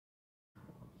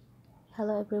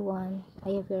Hello everyone, I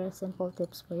have very simple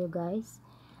tips for you guys.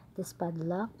 This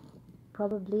padlock,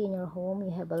 probably in your home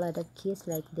you have a lot of keys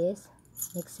like this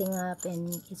mixing up,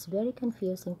 and it's very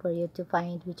confusing for you to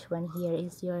find which one here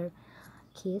is your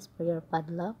keys for your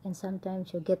padlock, and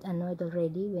sometimes you get annoyed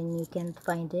already when you can't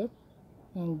find it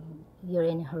and you're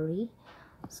in a hurry.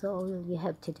 So all you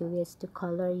have to do is to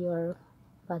color your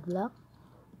padlock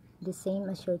the same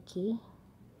as your key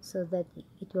so that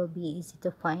it will be easy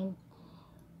to find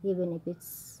even if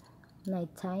it's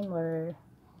nighttime or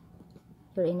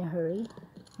you're in a hurry.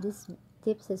 This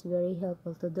tips is very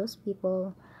helpful to those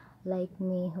people like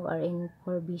me who are in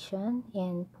poor vision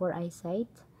and poor eyesight,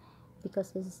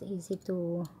 because it's easy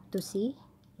to see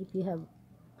if you have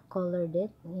colored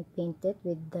it and painted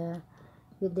with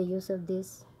the use of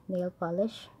this nail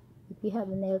polish. If you have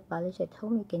a nail polish at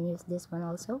home, you can use this one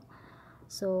also.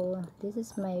 So this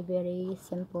is my very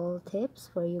simple tips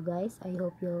for you guys. I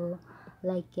hope you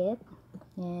like it,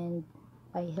 and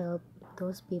I help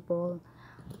those people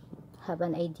have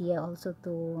an idea also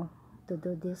to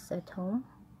do this at home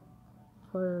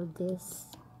for this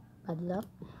padlock.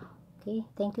 Okay,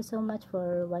 thank you so much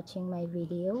for watching my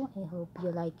video. I hope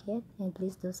you like it, and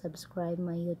please do subscribe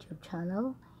my YouTube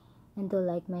channel and do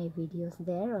like my videos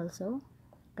there also.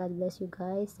 God bless you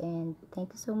guys, and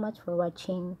thank you so much for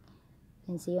watching,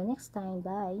 and see you next time.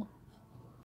 Bye.